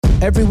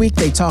Every week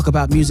they talk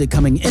about music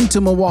coming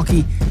into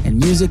Milwaukee and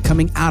music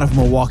coming out of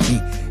Milwaukee.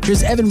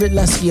 Here's Evan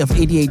Rytlewski of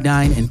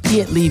 88.9 and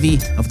Piet Levy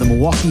of the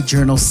Milwaukee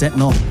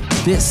Journal-Sentinel.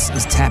 This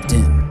is Tapped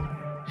In.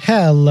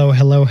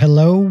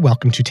 Hello.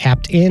 Welcome to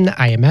Tapped In.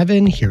 I am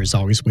Evan, here as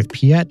always with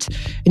Piet.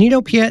 And you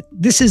know, Piet,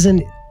 this is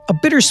a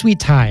bittersweet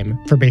time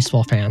for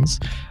baseball fans.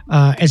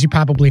 As you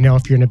probably know,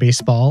 if you're into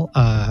baseball,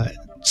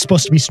 it's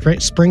supposed to be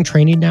spring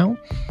training now.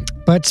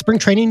 But spring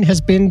training has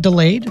been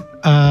delayed,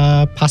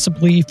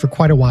 possibly for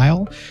quite a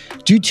while,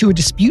 due to a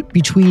dispute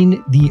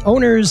between the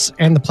owners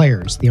and the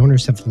players. The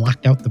owners have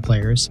locked out the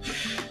players.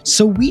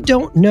 So we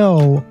don't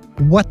know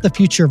what the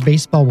future of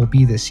baseball will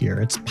be this year.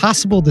 It's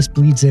possible this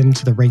bleeds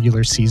into the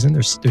regular season.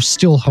 There's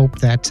still hope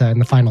that in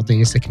the final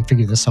days they can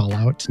figure this all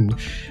out and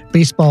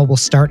baseball will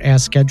start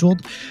as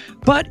scheduled.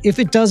 But if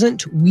it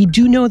doesn't, we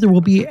do know there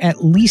will be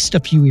at least a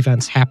few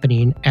events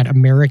happening at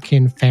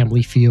American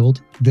Family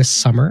Field this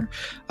summer.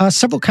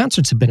 Several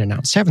concerts have been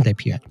announced, haven't they,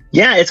 Piet?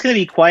 Yeah, it's going to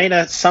be quite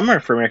a summer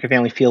for American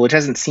Family Field, which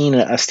hasn't seen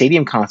a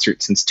stadium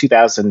concert since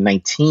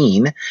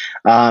 2019.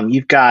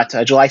 You've got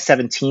July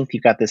 17th,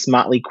 you've got this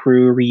Motley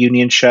Crue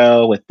reunion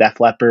show with Def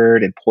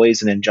Leppard and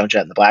Poison and Joan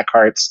Jett and the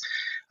Blackhearts.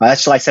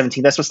 That's July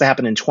 17th. That's supposed to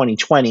happen in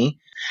 2020.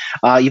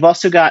 You've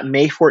also got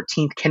May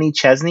 14th, Kenny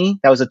Chesney.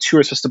 That was a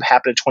tour supposed to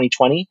happen in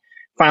 2020.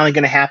 Finally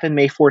going to happen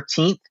May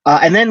 14th.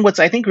 And then what's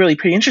I think really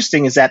pretty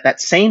interesting is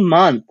that same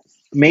month,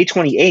 May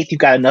 28th, you've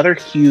got another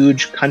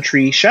huge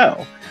country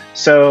show.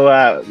 So,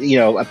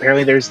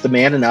 apparently there's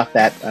demand enough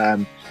that,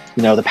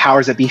 the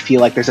powers that be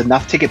feel like there's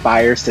enough ticket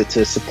buyers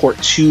to support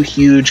two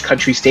huge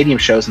country stadium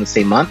shows in the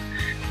same month.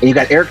 And you've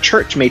got Eric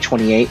Church, May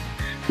 28th,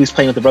 who's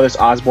playing with the Brothers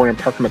Osborne and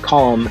Parker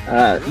McCollum.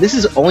 This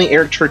is only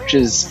Eric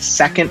Church's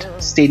second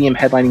stadium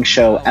headlining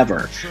show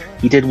ever.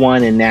 He did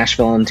one in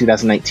Nashville in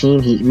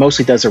 2019. He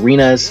mostly does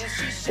arenas.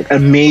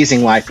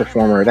 Amazing live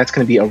performer. That's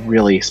going to be a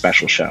really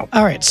special show.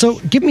 All right, so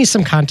give me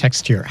some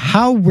context here.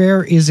 How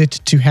rare is it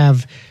to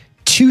have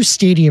two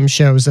stadium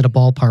shows at a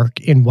ballpark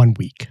in 1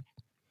 week?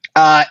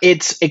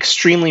 It's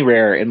extremely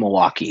rare in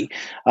Milwaukee.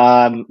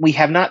 We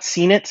have not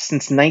seen it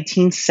since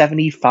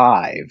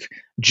 1975.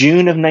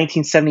 June of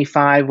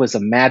 1975 was a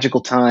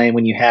magical time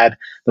when you had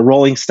the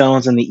Rolling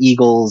Stones and the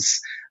Eagles.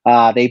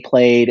 They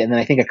played, and then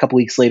I think a couple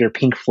weeks later,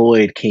 Pink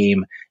Floyd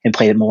came and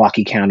played at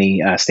Milwaukee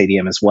County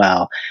Stadium as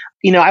well.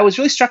 I was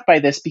really struck by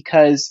this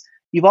because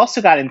you've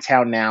also got in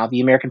town now the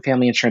American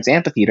Family Insurance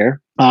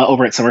Amphitheater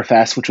over at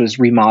Summerfest, which was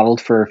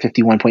remodeled for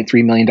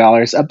 $51.3 million.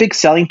 A big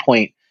selling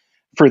point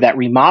for that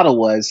remodel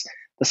was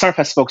the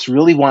Summerfest folks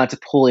really wanted to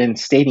pull in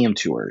stadium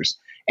tours.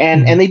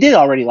 And they did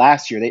already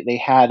last year. They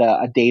had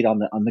a date on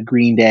the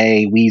Green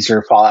Day,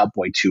 Weezer, Fall Out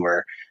Boy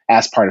tour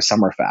as part of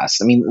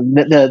Summerfest. I mean,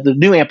 the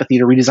new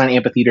amphitheater, redesigned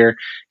amphitheater,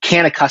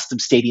 can accustom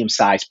stadium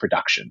size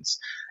productions.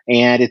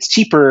 And it's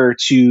cheaper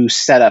to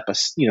set up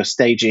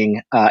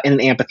staging in an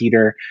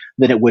amphitheater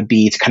than it would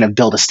be to kind of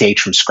build a stage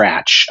from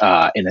scratch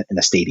in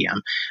a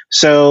stadium.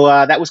 So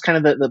that was kind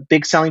of the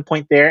big selling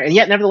point there. And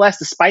yet, nevertheless,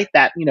 despite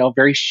that,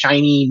 very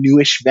shiny,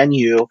 newish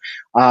venue,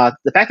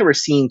 the fact that we're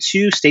seeing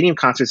two stadium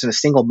concerts in a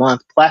single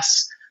month,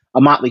 plus a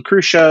Motley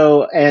Crue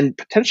show and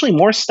potentially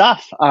more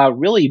stuff,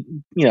 really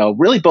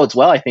bodes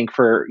well, I think,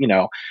 for,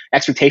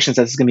 expectations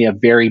that this is going to be a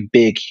very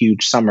big,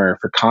 huge summer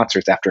for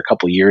concerts after a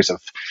couple of years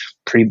of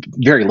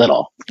very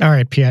little. All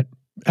right, Piet,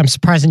 I'm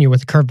surprising you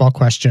with a curveball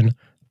question.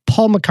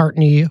 Paul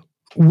McCartney,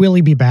 will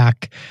he be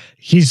back?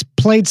 He's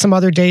played some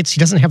other dates. He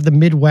doesn't have the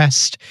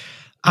Midwest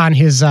on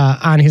his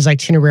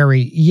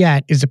itinerary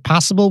yet. Is it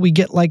possible we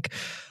get like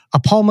a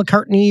Paul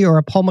McCartney or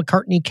a Paul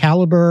McCartney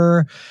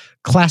caliber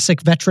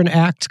classic veteran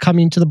act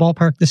coming to the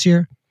ballpark this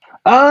year?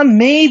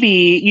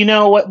 Maybe.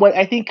 What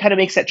I think kind of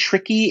makes that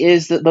tricky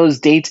is that those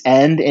dates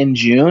end in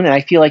June, and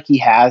I feel like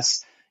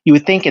you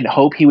would think and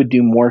hope he would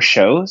do more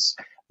shows.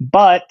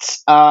 But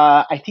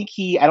I think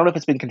I don't know if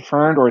it's been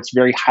confirmed or it's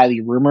very highly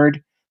rumored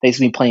that he's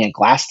going to be playing at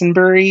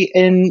Glastonbury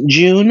in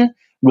June,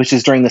 which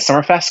is during the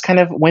Summerfest kind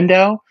of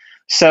window.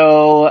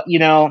 So,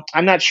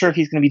 I'm not sure if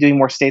he's going to be doing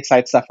more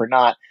stateside stuff or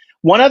not.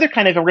 One other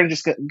we're going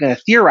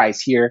to theorize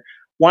here.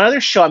 One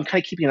other show I'm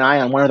kind of keeping an eye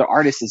on, one other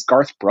artist is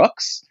Garth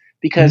Brooks,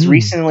 because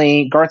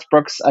recently Garth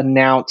Brooks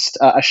announced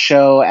a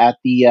show at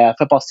the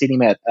football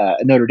stadium at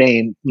Notre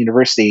Dame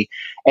University.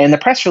 And the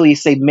press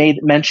release, they made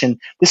mention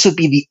this would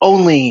be the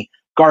only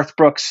Garth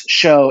Brooks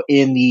show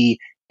in the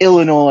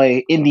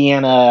Illinois,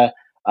 Indiana,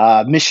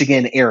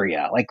 Michigan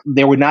area. Like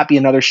there would not be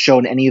another show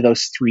in any of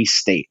those three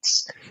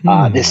states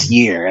this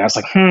year. And I was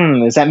like,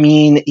 does that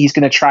mean he's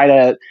going to try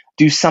to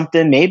do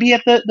something maybe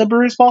at the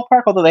Brewers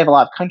ballpark, although they have a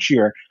lot of country,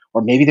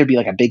 or maybe there'd be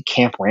like a big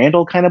Camp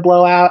Randall kind of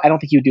blowout. I don't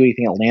think he would do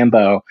anything at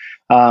Lambeau,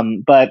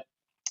 but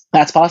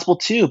that's possible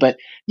too. But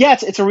yeah,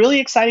 it's a really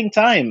exciting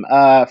time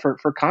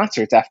for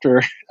concerts after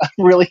a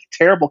really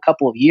terrible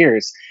couple of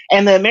years.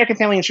 And the American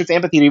Family Insurance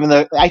Amphitheater, even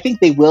though I think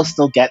they will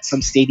still get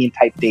some stadium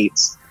type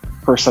dates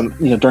for some,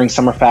 during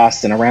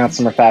Summerfest and around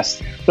Summerfest,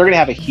 they're going to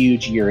have a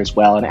huge year as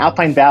well. And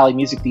Alpine Valley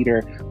Music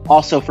Theater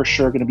also for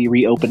sure going to be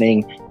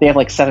reopening. They have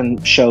like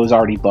 7 shows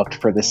already booked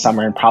for this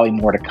summer and probably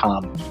more to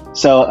come.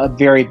 So a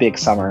very big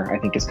summer, I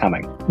think, is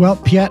coming. Well,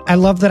 Piet, I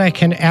love that I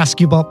can ask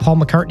you about Paul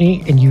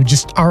McCartney and you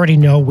just already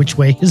know which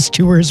way his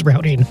tour is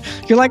routing.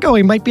 You're like, oh,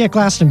 he might be at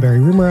Glastonbury,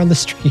 rumor on the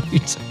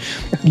street.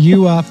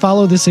 You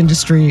follow this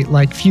industry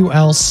like few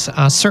else,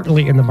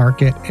 certainly in the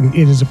market, and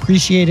it is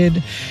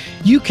appreciated.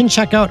 You can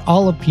check out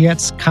all of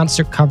Piet's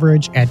concert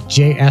coverage at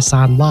JS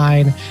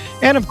Online.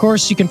 And of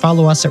course, you can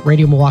follow us at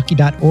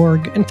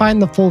radiomilwaukee.org and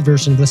find the full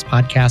version of this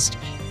podcast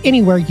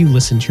anywhere you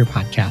listen to your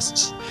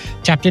podcasts.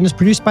 Tapped In is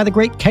produced by the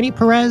great Kenny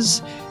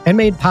Perez and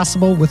made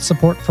possible with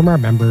support from our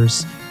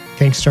members.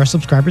 Thanks to our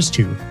subscribers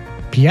too.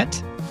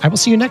 Piet, I will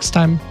see you next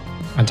time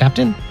on Tapped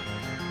In.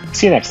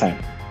 See you next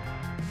time.